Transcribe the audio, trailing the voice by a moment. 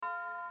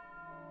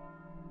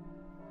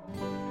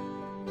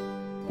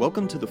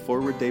Welcome to the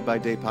Forward Day by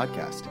Day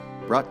podcast,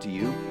 brought to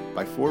you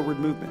by Forward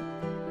Movement.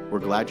 We're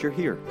glad you're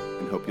here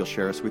and hope you'll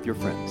share us with your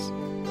friends.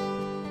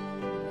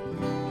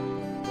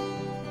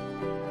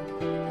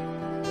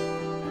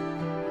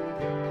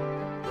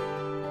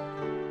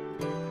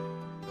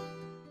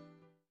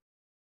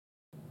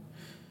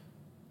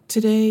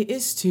 Today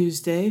is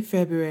Tuesday,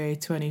 February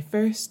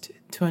 21st,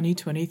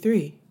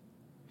 2023.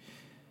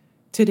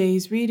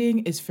 Today's reading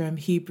is from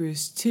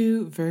Hebrews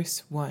 2,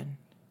 verse 1.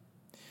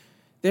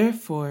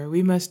 Therefore,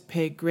 we must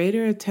pay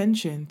greater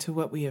attention to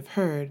what we have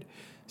heard,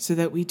 so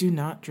that we do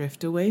not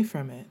drift away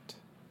from it.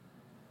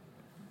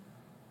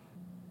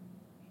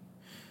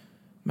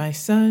 My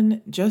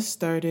son just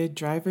started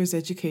driver's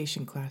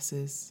education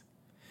classes.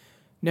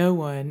 No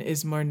one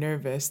is more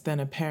nervous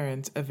than a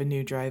parent of a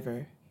new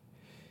driver.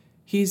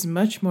 He's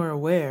much more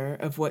aware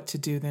of what to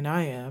do than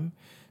I am,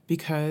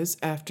 because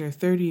after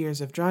 30 years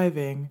of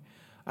driving,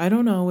 I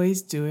don't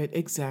always do it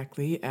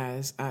exactly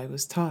as I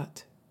was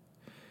taught.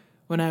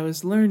 When I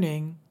was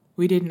learning,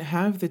 we didn't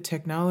have the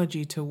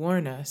technology to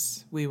warn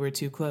us we were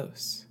too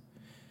close.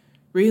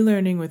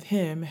 Relearning with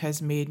him has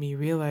made me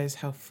realize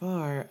how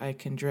far I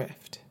can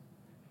drift.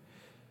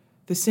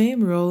 The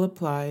same rule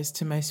applies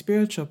to my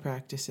spiritual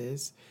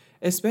practices,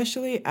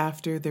 especially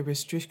after the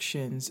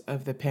restrictions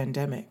of the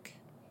pandemic.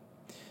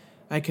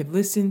 I could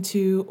listen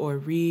to or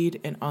read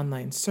an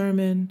online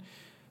sermon,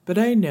 but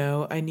I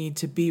know I need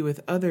to be with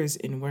others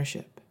in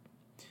worship.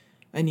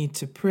 I need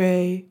to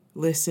pray,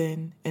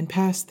 listen, and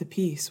pass the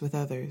peace with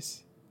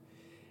others.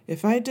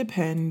 If I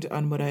depend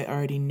on what I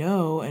already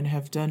know and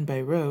have done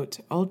by rote,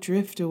 I'll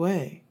drift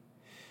away.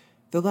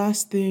 The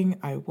last thing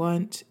I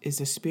want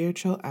is a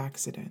spiritual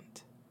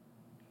accident.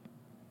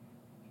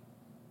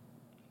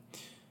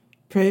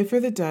 Pray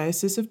for the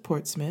Diocese of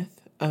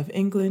Portsmouth, of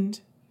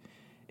England,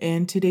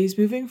 and today's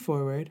moving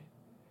forward.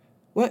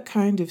 What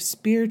kind of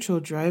spiritual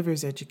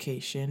driver's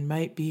education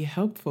might be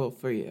helpful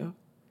for you?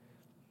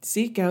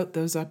 Seek out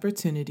those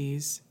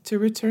opportunities to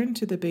return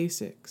to the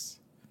basics.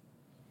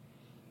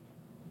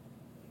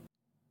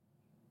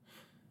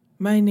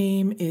 My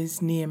name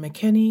is Nia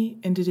McKenney,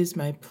 and it is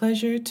my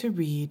pleasure to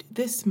read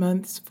this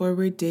month's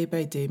Forward Day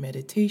by Day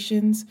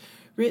Meditations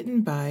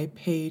written by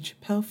Paige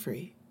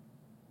Pelfrey.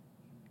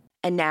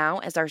 And now,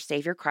 as our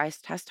Savior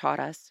Christ has taught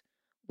us,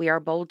 we are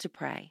bold to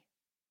pray.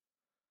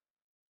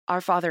 Our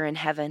Father in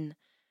heaven,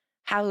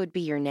 hallowed be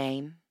your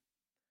name.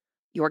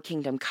 Your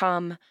kingdom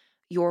come,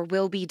 your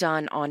will be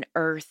done on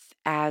earth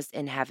as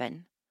in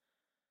heaven.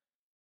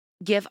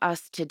 Give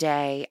us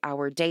today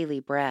our daily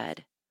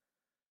bread.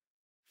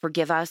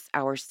 Forgive us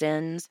our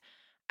sins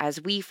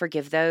as we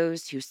forgive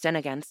those who sin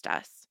against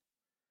us.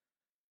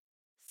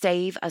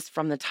 Save us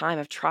from the time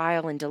of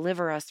trial and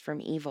deliver us from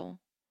evil.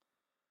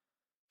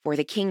 For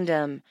the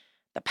kingdom,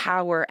 the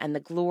power, and the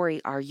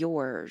glory are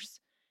yours,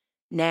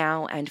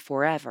 now and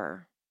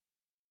forever.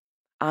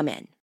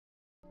 Amen.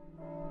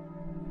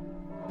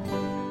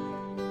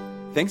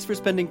 Thanks for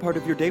spending part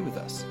of your day with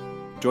us.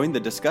 Join the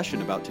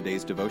discussion about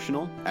today's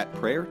devotional at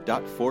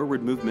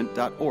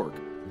prayer.forwardmovement.org,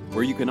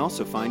 where you can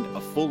also find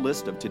a full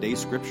list of today's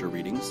scripture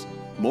readings,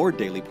 more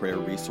daily prayer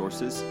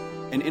resources,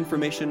 and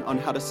information on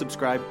how to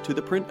subscribe to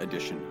the print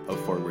edition of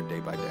Forward Day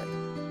by Day.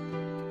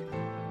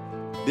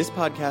 This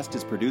podcast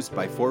is produced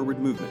by Forward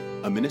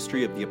Movement, a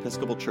ministry of the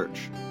Episcopal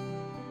Church.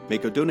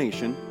 Make a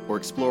donation or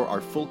explore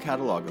our full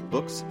catalog of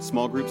books,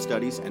 small group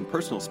studies, and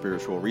personal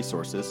spiritual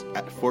resources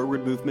at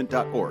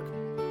forwardmovement.org.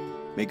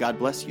 May God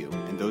bless you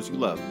and those you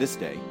love this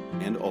day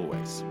and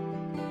always.